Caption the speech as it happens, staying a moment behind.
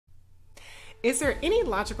Is there any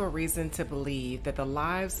logical reason to believe that the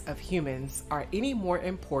lives of humans are any more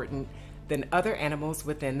important than other animals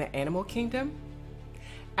within the animal kingdom?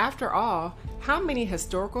 After all, how many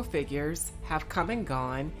historical figures have come and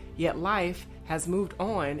gone, yet life has moved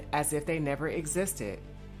on as if they never existed?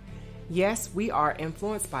 Yes, we are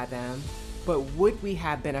influenced by them, but would we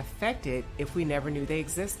have been affected if we never knew they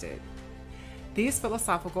existed? These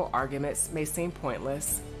philosophical arguments may seem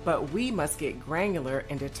pointless, but we must get granular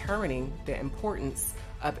in determining the importance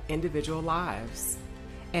of individual lives.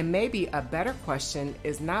 And maybe a better question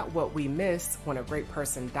is not what we miss when a great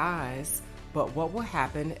person dies, but what will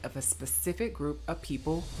happen if a specific group of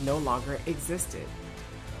people no longer existed.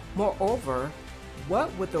 Moreover,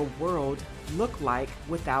 what would the world look like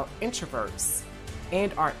without introverts?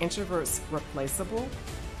 And are introverts replaceable?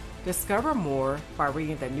 Discover more by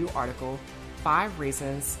reading the new article, 5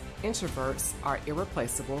 Reasons Introverts Are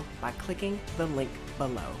Irreplaceable, by clicking the link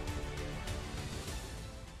below.